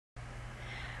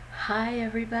Hi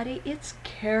everybody, it's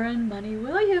Karen Money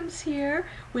Williams here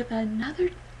with another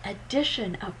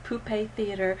edition of Poupée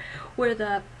Theater, where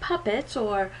the puppets,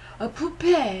 or a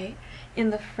poupée in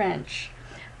the French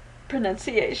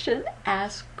pronunciation,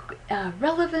 ask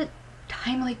relevant,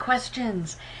 timely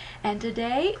questions. And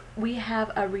today we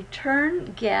have a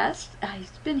return guest. He's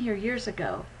been here years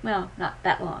ago. Well, not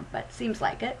that long, but seems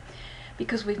like it,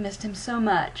 because we've missed him so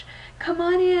much. Come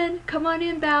on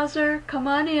in, Bowser, come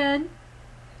on in.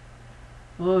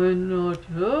 I'm not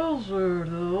Bowser,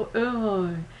 though, am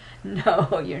I?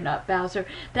 No, you're not Bowser.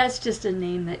 That's just a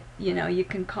name that, you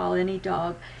can call any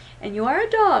dog. And you are a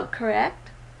dog,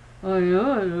 correct? I am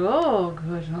a dog,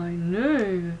 but my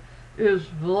name is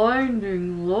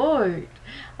Blinding Light.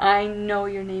 I know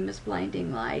your name is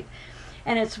Blinding Light.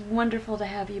 And it's wonderful to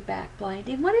have you back,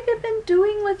 Blinding. What have you been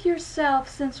doing with yourself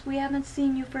since we haven't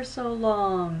seen you for so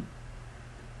long?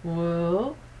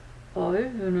 Well,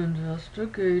 I've been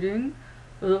investigating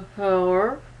the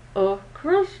power of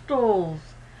crystals.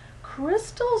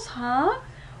 Crystals, huh?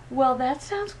 Well, that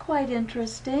sounds quite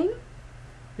interesting.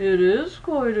 It is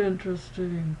quite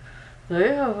interesting.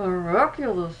 They have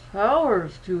miraculous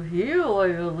powers to heal,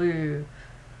 I believe.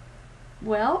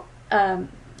 Well,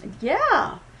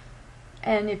 yeah.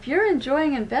 And if you're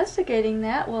enjoying investigating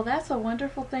that, well, that's a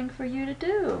wonderful thing for you to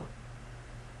do.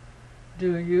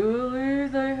 Do you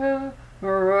believe they have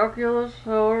miraculous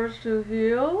powers to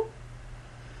heal?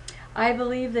 I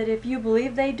believe that if you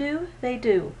believe they do, they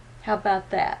do. How about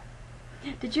that?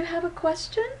 Did you have a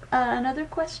question? Another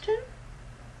question?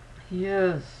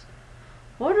 Yes.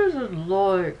 What is it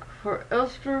like for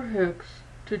Esther Hicks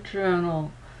to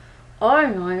channel? I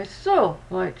myself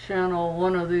might channel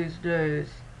one of these days.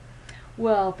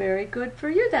 Well, very good for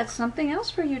you. That's something else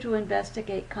for you to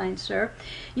investigate, kind sir.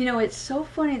 It's so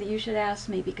funny that you should ask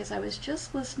me, because I was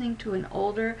just listening to an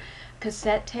older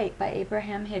cassette tape by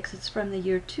Abraham Hicks. It's from the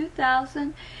year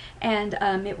 2000,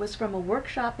 and it was from a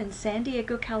workshop in San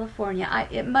Diego, California.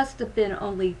 It must have been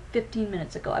only 15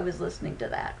 minutes ago I was listening to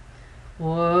that.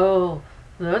 Well,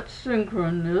 that's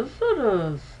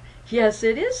synchronicitous. Yes,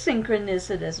 it is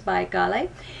synchronicitous, by golly.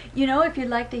 If you'd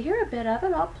like to hear a bit of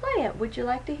it, I'll play it. Would you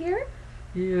like to hear it?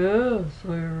 Yes,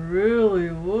 I really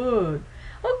would.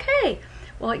 Okay.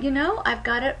 Well, I've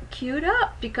got it queued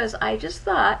up because I just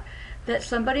thought that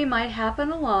somebody might happen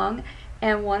along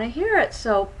and want to hear it.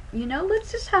 So,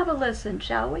 let's just have a listen,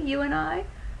 shall we, you and I?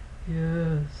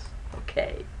 Yes.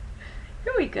 Okay.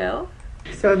 Here we go.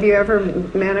 So have you ever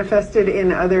manifested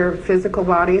in other physical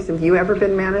bodies? Have you ever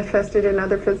been manifested in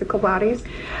other physical bodies?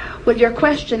 Well, your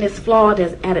question is flawed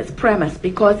at its premise,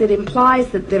 because it implies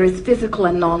that there is physical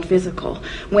and non-physical,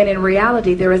 when in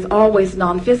reality there is always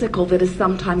non-physical that is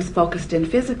sometimes focused in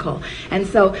physical. And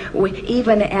so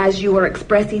even as you are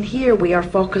expressing here, we are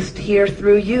focused here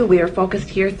through you. We are focused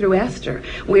here through Esther.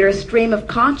 We are a stream of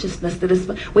consciousness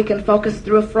we can focus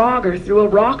through a frog or through a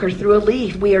rock or through a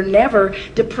leaf. We are never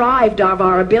deprived of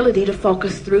our ability to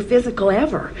focus through physical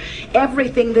ever.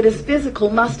 Everything that is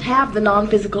physical must have the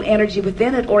non-physical energy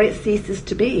within it, or it ceases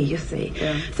to be, you see.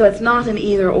 Yeah. So it's not an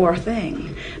either-or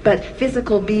thing. But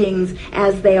physical beings,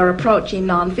 as they are approaching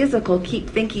non-physical, keep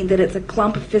thinking that it's a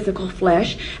clump of physical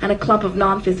flesh and a clump of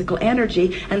non-physical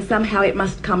energy, and somehow it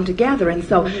must come together. And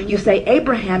so you say,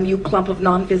 Abraham, you clump of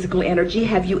non-physical energy,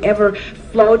 have you ever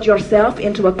flowed yourself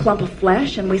into a clump of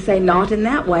flesh? And we say, not in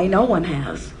that way. No one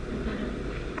has.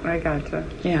 I gotcha.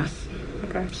 Yes.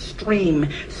 Okay. Stream,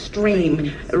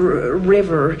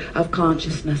 river of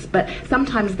consciousness. But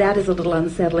sometimes that is a little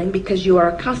unsettling, because you are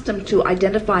accustomed to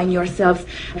identifying yourselves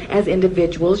as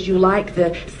individuals. You like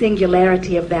the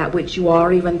singularity of that which you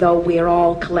are, even though we are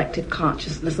all collective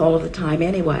consciousness all of the time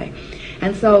anyway.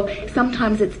 And so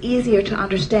sometimes it's easier to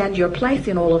understand your place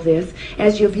in all of this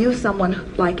as you view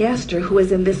someone like Esther, who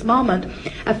is in this moment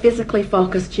a physically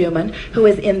focused human, who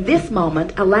is in this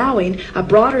moment allowing a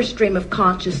broader stream of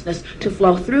consciousness to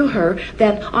flow through her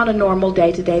than on a normal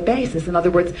day-to-day basis. In other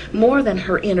words, more than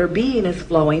her inner being is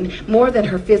flowing, more than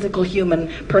her physical human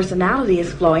personality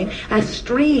is flowing, a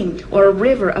stream or a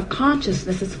river of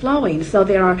consciousness is flowing. So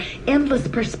there are endless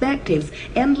perspectives,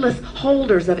 endless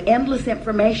holders of endless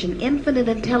information, infinite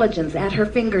intelligence at her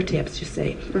fingertips, you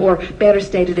see. Or better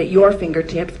stated, at your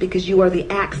fingertips, because you are the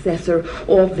accessor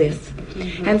of this.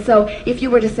 And so if you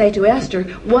were to say to Esther,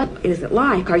 what is it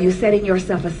like? Are you setting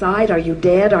yourself aside? Are you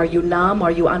dead? Are you numb?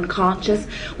 Are you unconscious?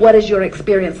 What is your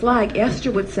experience like?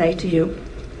 Esther would say to you,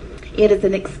 It is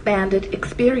an expanded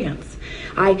experience.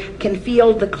 I can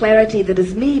feel the clarity that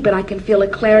is me, but I can feel a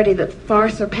clarity that far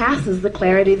surpasses the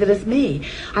clarity that is me.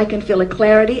 I can feel a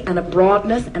clarity and a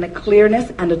broadness and a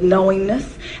clearness and a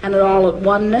knowingness and an all at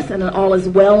oneness and an all is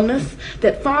wellness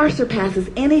that far surpasses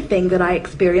anything that I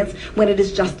experience when it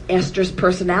is just Esther's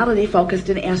personality focused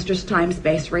in Esther's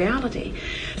time-space reality.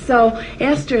 So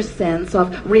Esther's sense of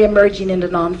reemerging into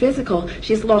non-physical,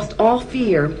 she's lost all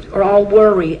fear or all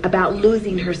worry about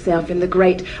losing herself in the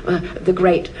great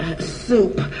soup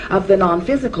of the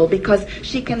non-physical, because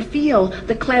she can feel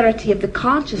the clarity of the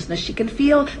consciousness. She can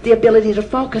feel the ability to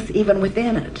focus even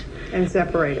within it. And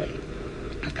separate it.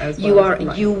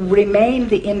 You remain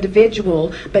the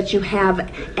individual, but you have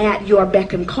at your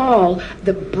beck and call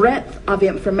the breadth of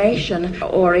information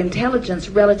or intelligence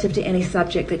relative to any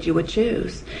subject that you would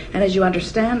choose. And as you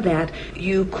understand that,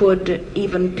 you could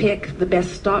even pick the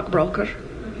best stockbroker.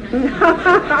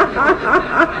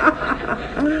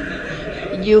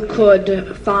 You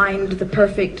could find the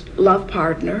perfect love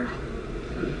partner.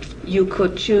 You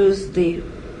could choose the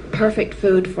perfect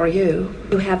food for you.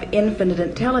 You have infinite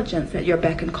intelligence at your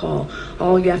beck and call.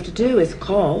 All you have to do is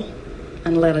call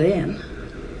and let it in.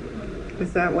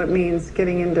 Is that what means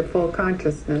getting into full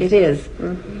consciousness? It is.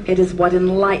 Mm-hmm. It is what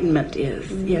enlightenment is.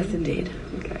 Mm-hmm. Yes, indeed.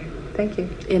 Okay. Thank you.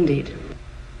 Indeed.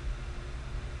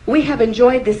 We have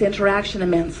enjoyed this interaction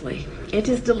immensely. It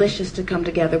is delicious to come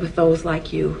together with those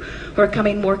like you who are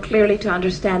coming more clearly to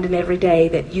understanding every day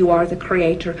that you are the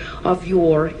creator of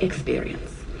your experience.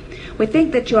 We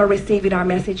think that you are receiving our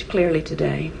message clearly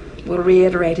today. We'll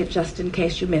reiterate it just in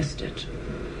case you missed it.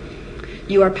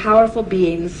 You are powerful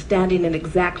beings standing in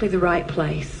exactly the right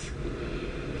place,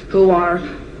 who are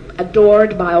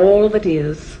adored by all that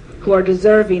is, who are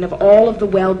deserving of all of the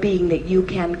well-being that you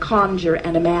can conjure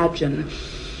and imagine,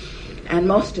 and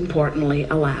most importantly,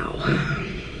 allow.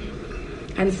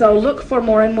 And so look for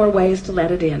more and more ways to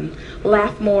let it in.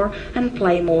 Laugh more and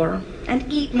play more and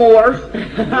eat more.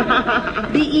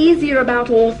 Be easier about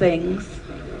all things.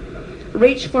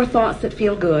 Reach for thoughts that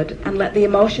feel good and let the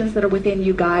emotions that are within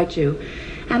you guide you.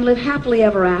 And live happily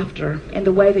ever after in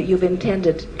the way that you've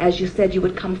intended, as you said you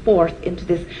would come forth into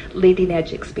this leading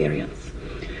edge experience.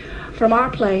 From our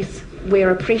place,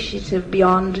 we're appreciative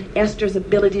beyond Esther's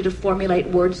ability to formulate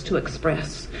words to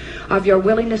express, of your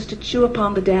willingness to chew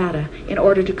upon the data in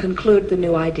order to conclude the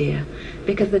new idea.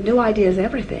 Because the new idea is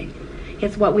everything.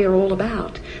 It's what we are all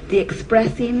about, the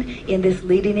expressing in this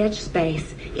leading edge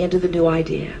space into the new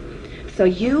idea. So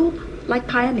you, like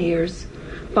pioneers,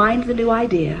 find the new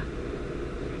idea,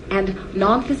 and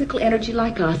non-physical energy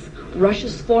like us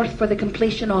rushes forth for the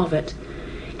completion of it,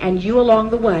 and you along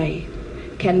the way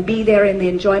can be there in the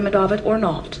enjoyment of it or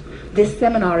not. This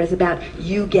seminar is about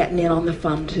you getting in on the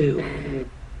fun too.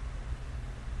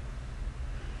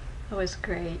 That was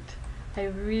great. I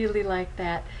really like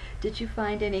that. Did you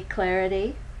find any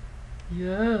clarity?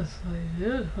 Yes, I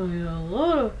did find a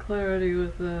lot of clarity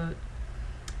with that.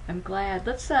 I'm glad.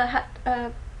 Let's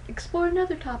explore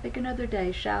another topic another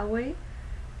day, shall we?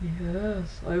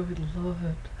 Yes, I would love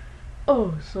it.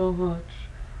 Oh, so much.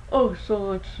 Oh, so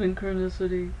much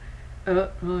synchronicity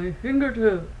at my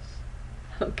fingertips.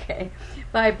 Okay.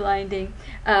 Bye, Blinding.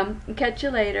 Catch you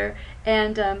later.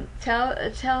 And tell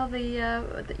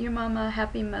your mama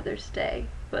Happy Mother's Day,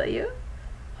 will you?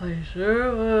 I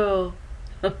sure will.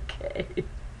 Okay.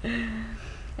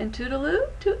 And toodaloo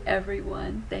to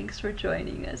everyone. Thanks for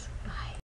joining us.